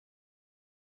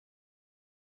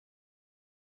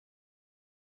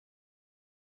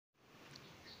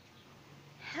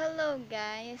Hello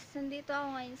guys! Nandito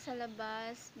ako ngayon sa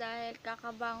labas dahil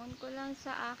kakabangon ko lang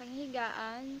sa aking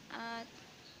higaan at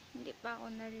hindi pa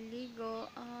ako naliligo.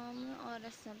 Anong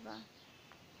oras na ba?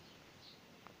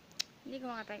 Hindi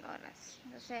ko makatay oras.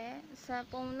 Kasi sa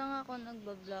phone lang ako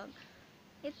nagbablog.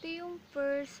 Ito yung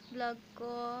first vlog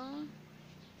ko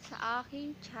sa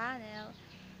aking channel.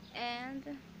 And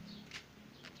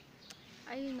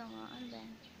ayun na nga. Ano ba?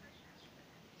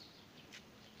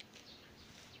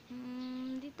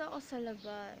 Dito ako sa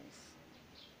labas.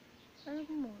 Ano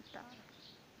kumuta?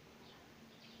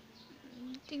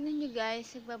 Tingnan nyo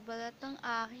guys, nagbabalat ang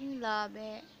aking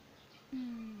labi.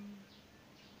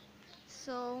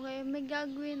 So, ngayon may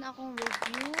gagawin akong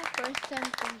review. First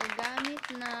time kong gagamit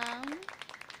ng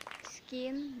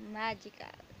Skin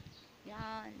Magical.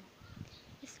 Yan.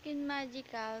 Skin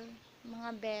Magical,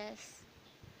 mga best.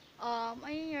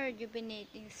 Ayun yung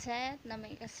rejuvenating set na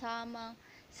may kasamang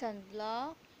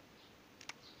sunblock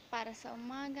para sa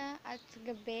umaga at sa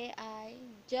gabi ay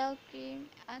gel cream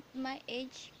at may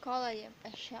age collagen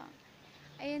pa siya.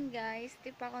 Ayun guys,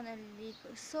 di pa ako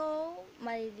naliligo. So,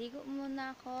 maliligo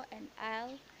muna ako and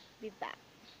I'll be back.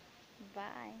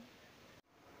 Bye!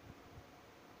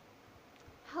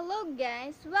 Hello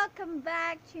guys! Welcome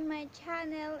back to my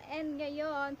channel. And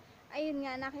ngayon, ayun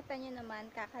nga, nakita nyo naman,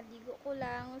 kakaligo ko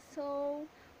lang. So,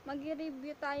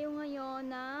 mag-review tayo ngayon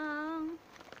ng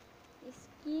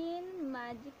Skin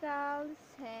Magical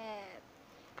Set.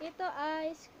 Ito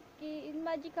ay Skin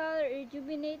Magical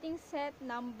Rejuvenating Set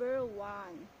number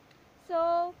 1.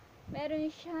 So,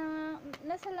 meron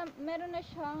na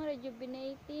siyang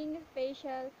Rejuvenating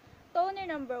Facial Toner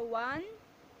number 1,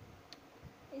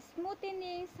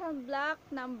 Smoothening Sunblock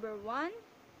number 1,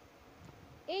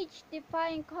 Age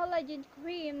Defying Collagen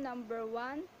Cream number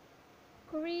 1,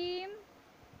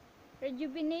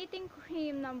 Rejuvenating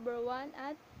Cream number 1,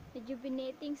 at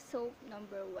Rejuvenating Soap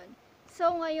number 1.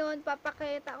 So, ngayon,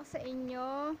 papakita ko sa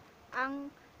inyo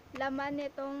ang laman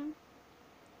nitong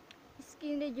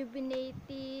Skin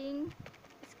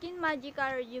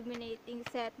Magical Rejuvenating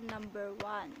Set number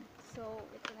 1. So,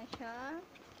 ito na siya.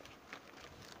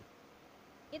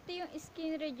 Ito yung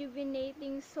Skin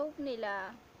Rejuvenating Soap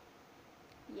nila.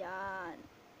 Yan.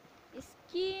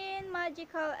 Skin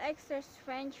Magical Extra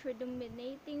Strength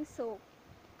Rejuvenating Soap.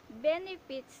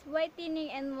 Benefits,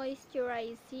 whitening and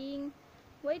moisturizing.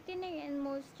 Whitening and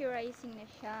moisturizing na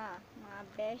siya, mga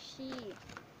beshi.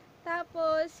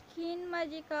 Tapos, Skin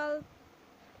Magical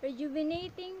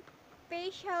Rejuvenating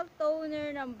Facial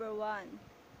Toner number 1.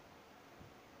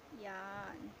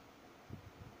 Yan.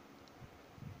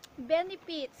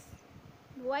 Benefits,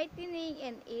 whitening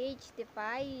and age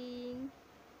defying.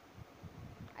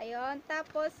 Ayun.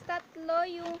 Tapos, tatlo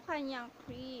yung kanyang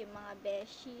cream, mga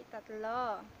beshi.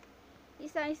 Tatlo.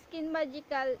 Isang Skin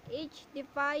Magical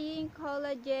age-defying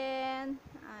collagen.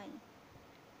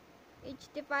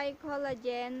 Age-defying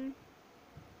collagen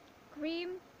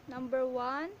cream number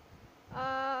 1.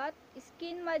 At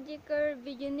Skin Magical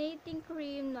Rejuvenating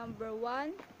Cream number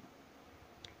 1.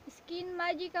 Skin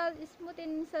Magical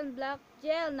Smoothing Sunblock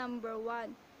Gel number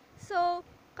 1. So,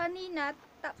 kanina,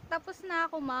 tapos na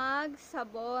ako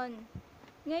magsabon.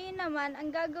 Ngayon naman, ang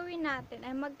gagawin natin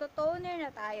ay magto-toner na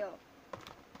tayo.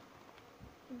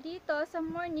 Dito sa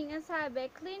morning, ang sabi,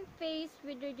 clean face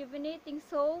with rejuvenating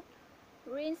soap,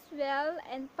 rinse well,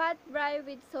 and pat dry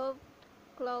with soft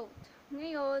cloth.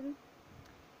 Ngayon,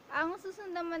 ang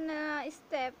susunod naman na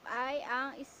step ay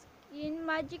ang Skin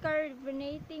Magical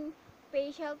Rejuvenating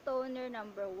Facial Toner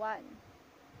number 1.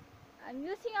 I'm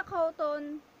using a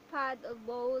cotton pad or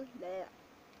bowl there.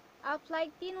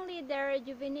 Apply thinly the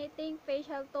rejuvenating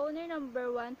facial toner number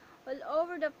 1 all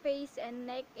over the face and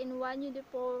neck in one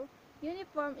uniform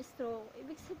stroke.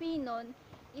 Ibig sabihin nun,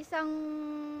 isang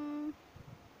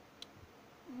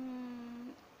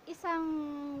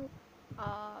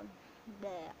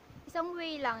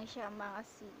way lang siya, mga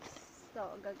sis.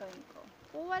 So, gagawin ko.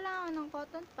 Kuha lang ako ng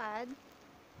cotton pad.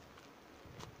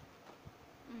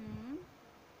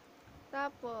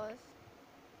 Tapos,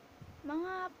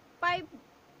 mga 5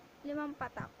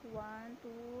 patak. 1,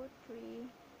 2, 3,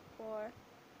 4,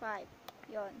 5.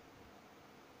 Yon.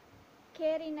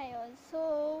 Carry na yon.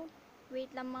 So, wait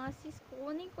lang mga sis.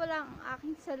 Kunin ko lang ang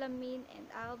aking salamin and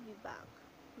I'll be back.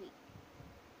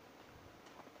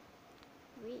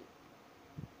 Wait.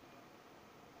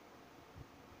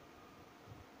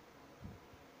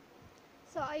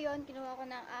 So, ayun. Kinuha ko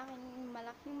na ang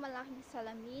aking malaking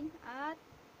salamin at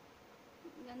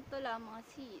ganito lang mga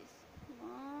sis.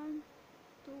 1,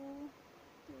 2,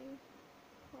 3,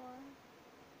 4,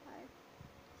 5,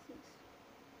 6,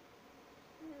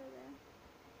 7,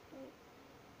 8,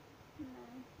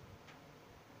 9,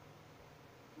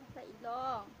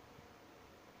 ilong.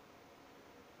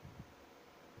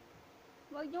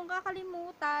 Huwag niyong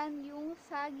kakalimutan yung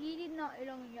sa gilid ng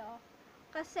ilong nyo.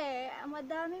 Kasi,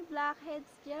 madaming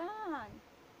blackheads dyan.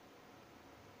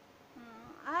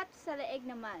 At sa leeg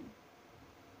naman.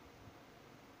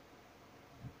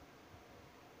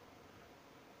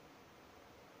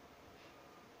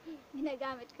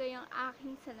 Ginagamit ko yung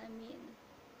aking salamin.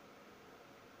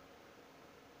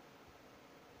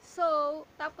 So,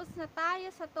 tapos na tayo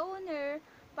sa toner.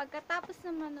 Pagkatapos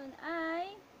naman nun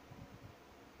ay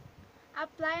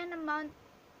apply an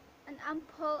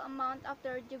ample amount of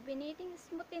the rejuvenating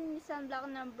smoothing sunblock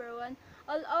number 1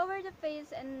 all over the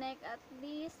face and neck at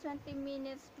least 20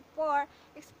 minutes before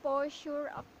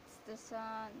exposure of the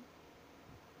sun.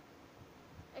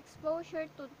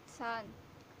 Exposure to sun.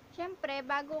 Siyempre,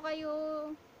 bago kayo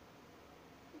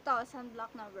ito,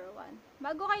 sunblock number 1.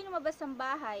 Bago kayo lumabas ng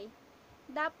bahay,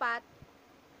 dapat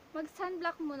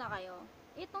mag-sunblock muna kayo.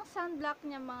 Itong sunblock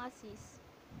niya mga sis,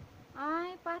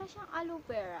 ay para siyang aloe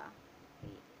vera.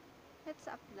 Okay. Let's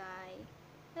apply.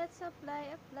 Let's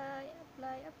apply.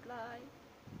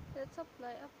 Let's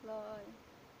apply.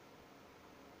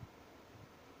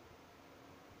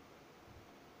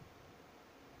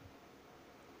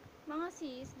 Mga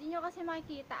sis, di nyo kasi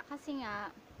makikita kasi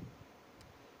nga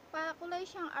kulay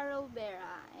siyang aloe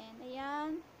vera. And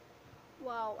ayan,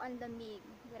 wow, ang lamig.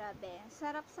 Grabe,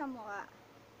 sarap sa mukha.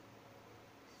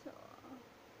 So,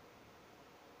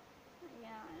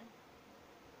 ayan.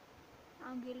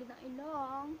 Ang gilid ng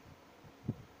ilong.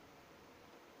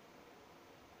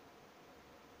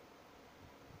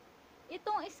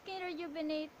 Itong skin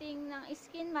rejuvenating ng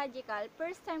Skin Magical,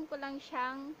 first time ko lang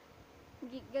siyang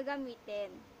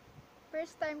gagamitin.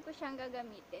 First time ko siyang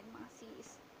gagamitin, mga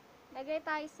sis. Lagay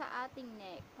tayo sa ating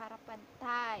neck para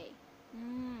pantay.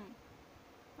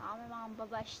 May mga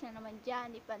babash na naman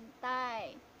dyan, di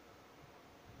pantay.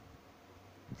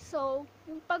 So,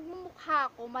 yung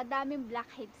pagmumukha ko, madaming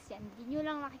blackheads yan. Hindi nyo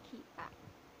lang nakikita.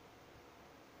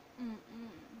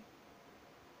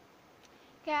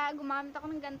 Kaya gumamit ako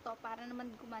ng ganito para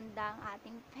naman gumanda ang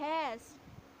ating face.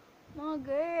 Mga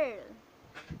girl.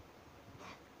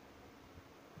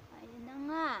 Ayun na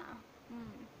nga.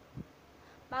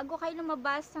 Bago kayo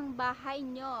lumabas ng bahay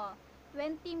nyo,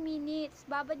 20 minutes.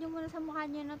 Babad nyo muna sa mukha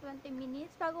nyo ng 20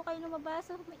 minutes bago kayo lumabas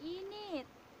sa mainit.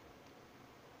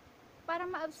 Para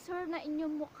ma-absorb na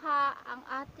inyong mukha ang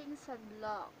ating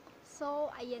sunblock. So,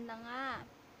 ayan na nga.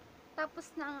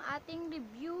 Tapos na ang ating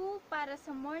review para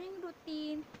sa morning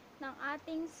routine ng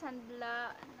ating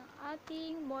sunblock, ng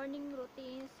ating morning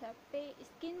routine sa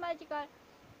Skin Magical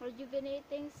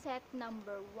Rejuvenating Set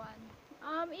number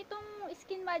 1. Itong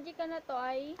Skin Magical na to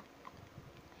ay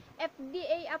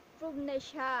FDA approved na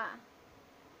siya.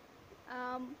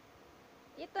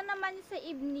 Ito naman sa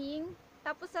evening,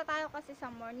 tapos na tayo kasi sa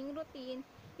morning routine.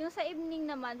 Yung sa evening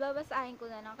naman, babasahin ko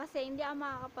na lang kasi hindi ako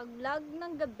makakapag-vlog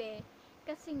ng gabi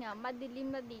kasi nga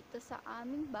madilim na dito sa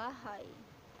aming bahay.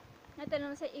 Ito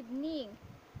naman sa evening.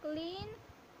 Clean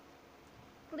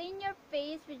your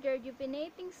face with your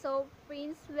rejuvenating soap,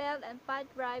 rinse well and pat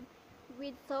dry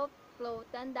with soft cloth.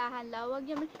 Tandahan lawag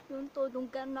naman yung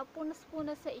tulunggan na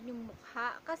punas-punas sa inyong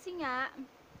mukha. Kasi nga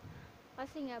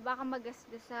baka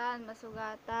magasgasan,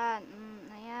 masugatan.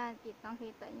 Ayan,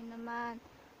 kitang-kita nyo naman.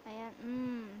 Ayan,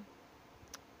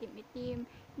 itim-itim.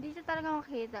 Hindi siya talaga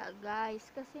makita, guys.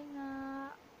 Kasi nga,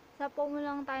 sa phone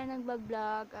lang tayo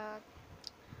nagbablog at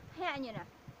hayaan nyo na.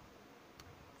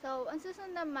 So, ang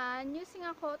susunod naman, using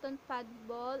a cotton pad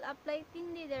ball, apply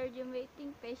thinly the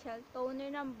rejuvenating facial toner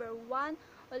number 1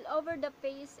 all over the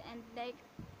face and neck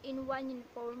in one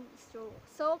uniform stroke.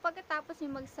 So, pagkatapos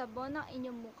nyo magsabon ng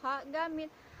inyong mukha gamit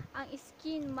ang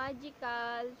Skin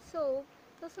Magical soap,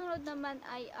 susunod naman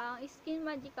ay ang Skin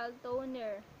Magical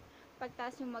toner.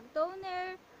 Pagkatapos nyo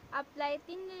mag-toner, apply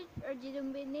thinly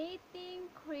rejuvenating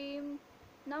cream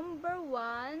number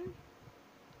 1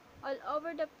 all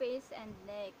over the face and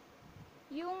neck.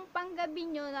 Yung panggabi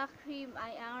nyo na cream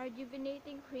ay ang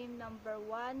rejuvenating cream number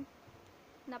 1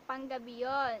 na panggabi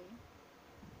yon.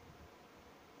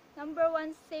 Number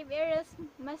 1, save areas,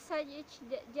 massage it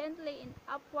gently in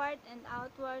upward and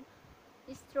outward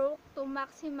stroke to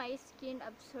maximize skin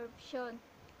absorption.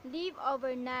 Leave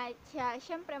overnight.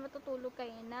 Siyempre matutulog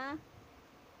kayo na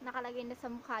nakalagay na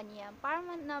sa mukha niya para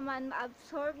naman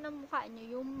ma-absorb ng mukha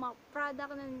niyo yung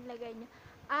product na nilagay niyo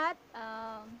at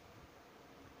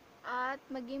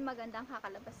maging magandang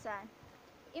kakalabasan.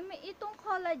 Itong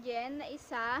collagen na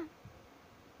isa,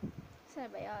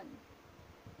 saan ba yun?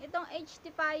 Itong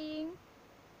age-defying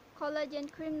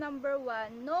collagen cream number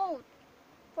 1, note,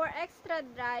 for extra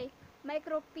dry,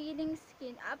 micro-peeling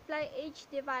skin, apply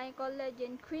age-defying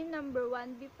collagen cream number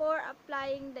 1 before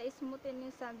applying the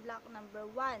smoothing sunblock number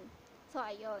 1. So,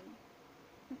 ayun.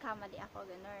 Nagkamali ako,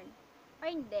 ganun. Or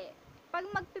hindi. Pag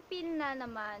magpipil na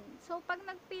naman, so pag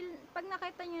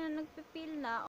nakita nyo na nagpipil na,